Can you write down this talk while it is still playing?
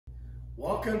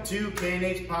Welcome to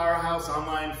KNH Powerhouse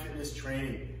Online Fitness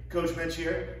Training. Coach Mitch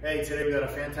here. Hey, today we got a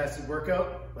fantastic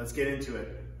workout. Let's get into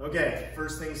it. Okay,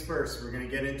 first things first, we're gonna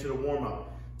get into the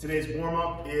warm-up. Today's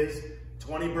warm-up is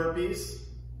 20 burpees,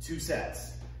 2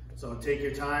 sets. So take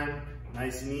your time,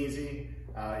 nice and easy.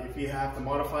 If you have to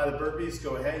modify the burpees,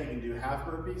 go ahead, you can do half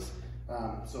burpees.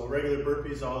 So regular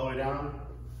burpees all the way down,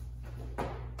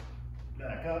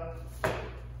 back up,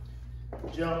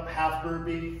 jump, half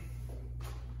burpee.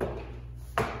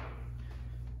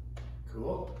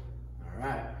 Cool. All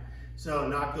right. So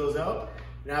knock those out.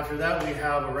 And after that, we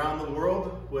have around the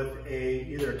world with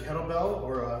either a kettlebell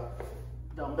or a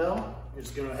dumbbell. You're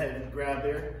just going to go ahead and grab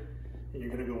there, and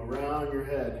you're going to go around your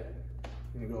head.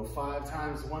 You're going to go 5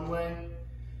 times one way,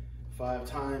 5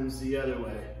 times the other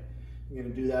way. You're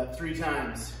going to do that 3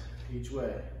 times each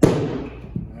way. All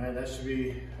right, that should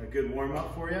be a good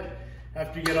warm-up for you.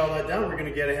 After you get all that done, we're going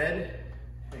to get ahead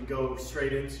and go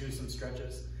straight into some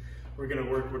stretches. We're going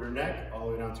to work with our neck all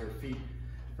the way down to our feet.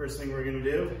 First thing we're going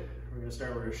to do, we're going to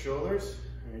start with our shoulders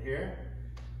right here,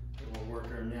 and we'll work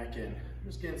our neck in.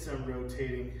 Just getting some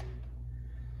rotating,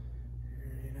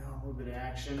 a little bit of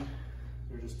action.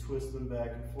 We're just twisting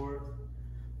back and forth.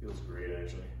 Feels great,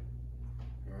 actually.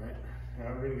 All right, now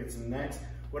we're going to get some necks.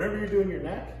 Whatever you're doing your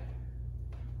neck,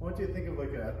 I want you to think of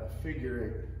like a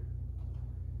figure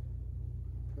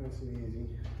 8. Nice and easy.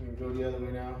 I'm going to go the other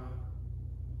way now,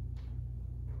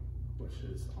 which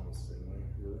is almost the same way,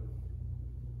 really.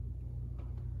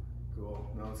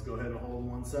 Cool. Now let's go ahead and hold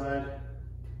one side.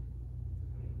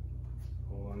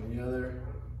 Hold on the other.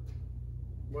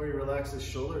 The more you relax the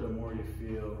shoulder, the more you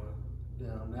feel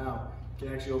down. Now, you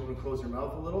can actually open and close your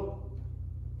mouth a little.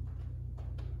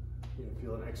 You can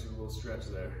feel an extra little stretch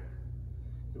there.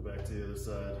 Go back to the other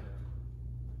side.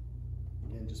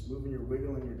 Again, just moving your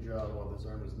wiggling your jaw while this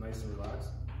arm is nice and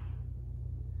relaxed.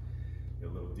 Get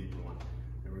a little deeper one.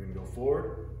 And we're going to go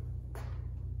forward.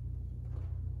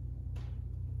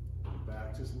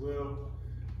 Back just a little.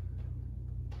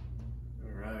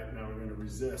 All right, now we're going to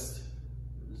resist.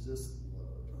 Resist.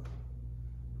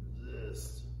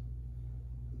 Resist.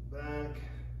 Back.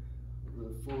 A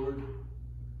little forward.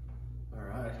 All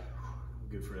right.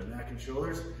 Good for the neck and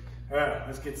shoulders. All right,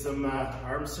 let's get some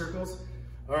arm circles.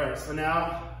 All right, so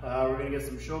now we're going to get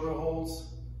some shoulder holds.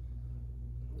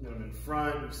 Get them in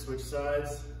front, switch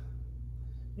sides.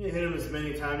 You hit them as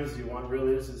many times as you want,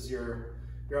 really. This is your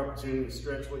opportunity to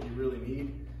stretch what you really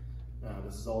need.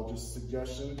 This is all just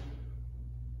suggestion.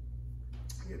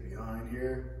 Get behind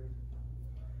here.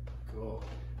 Cool.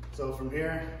 So from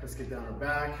here, let's get down our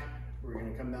back. We're going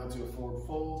to come down to a forward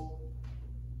fold.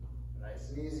 Nice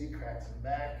and easy, crack some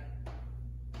back.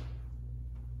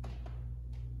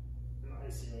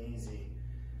 Nice and easy.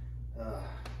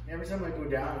 Every time I go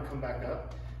down and come back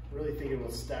up, I'm really thinking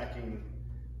about stacking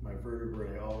my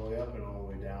vertebrae all the way up and all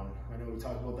the way down. I know we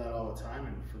talk about that all the time,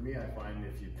 and for me, I find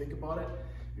if you think about it,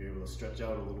 you're able to stretch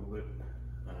out a little bit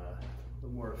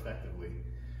more effectively.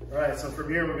 All right, so from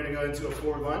here, we're going to go into a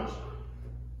forward lunge.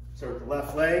 Start with the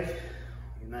left leg,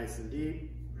 get nice and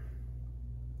deep.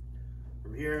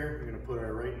 From here, we're going to put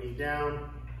our right knee down,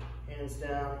 hands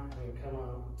down, and come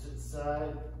on to the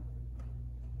side.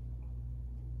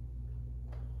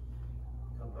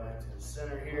 Come back to the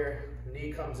center here. The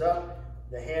knee comes up.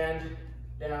 The hand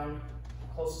down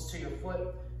closest to your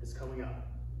foot is coming up.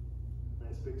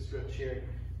 Nice big stretch here.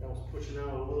 Almost pushing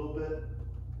out a little bit.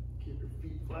 Keep your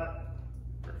feet flat,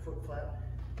 or foot flat.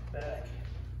 Back.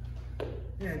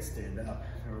 And stand up.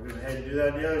 And we're going to go ahead and do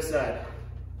that on the other side.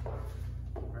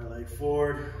 Right leg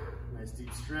forward. Nice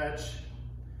deep stretch.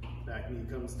 Back knee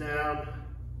comes down.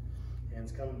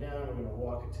 Hands come down. We're going to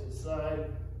walk it to the side.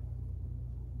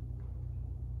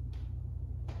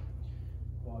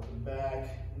 Walking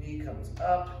back, knee comes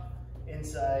up,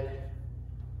 inside,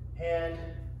 hand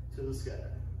to the sky.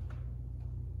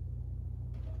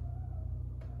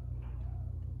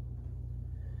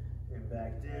 And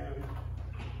back down,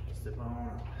 step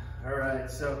on. All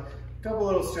right, so a couple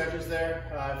little stretches there.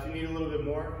 If you need a little bit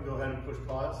more, go ahead and push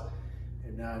pause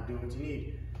and do what you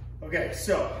need. Okay,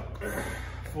 so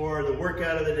for the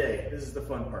workout of the day, this is the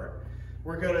fun part.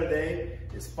 Workout of the day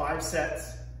is 5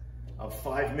 sets of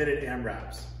 5-minute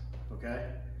AMRAPs, okay?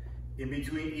 In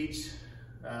between each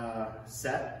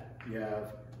set, you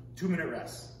have 2-minute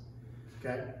rests,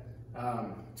 okay?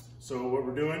 So what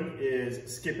we're doing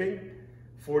is skipping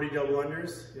 40 double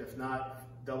unders. If not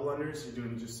double unders, you're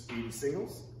doing just 80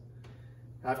 singles.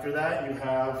 After that, you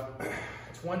have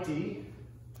 20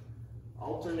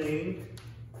 alternating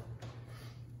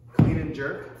clean and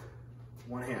jerk,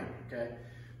 one hand, okay?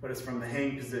 But it's from the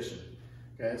hang position,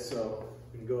 okay? So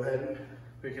you can go ahead and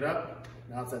pick it up,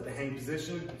 Now it's at the hang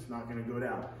position, it's not gonna go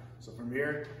down. So from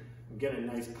here, I'm getting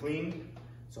it nice clean.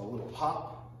 So a little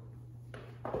pop,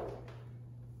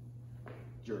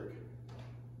 jerk.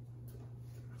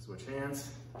 Switch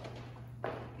hands.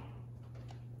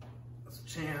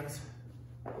 Switch hands.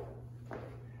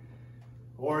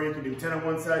 Or you can do 10 on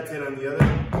one side, 10 on the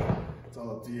other. It's all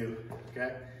up to you,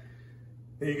 okay?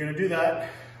 Then you're gonna do that,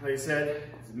 like I said,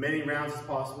 as many rounds as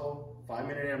possible.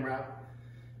 5-minute AMRAP.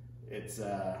 It's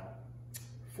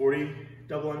 40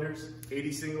 double unders,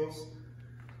 80 singles,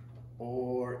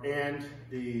 and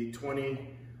the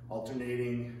 20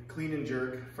 alternating clean and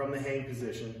jerk from the hang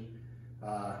position,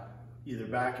 either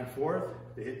back and forth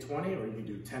to hit 20, or you can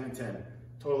do 10 and 10.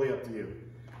 Totally up to you.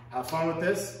 Have fun with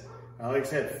this. Like I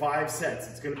said, 5 sets.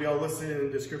 It's going to be all listed in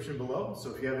the description below.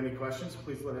 So if you have any questions,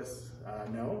 please let us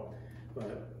know.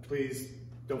 But please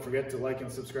don't forget to like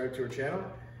and subscribe to our channel.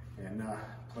 And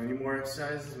plenty more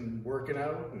exercises and working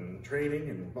out and training,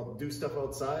 and we'll do stuff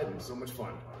outside, and so much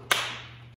fun.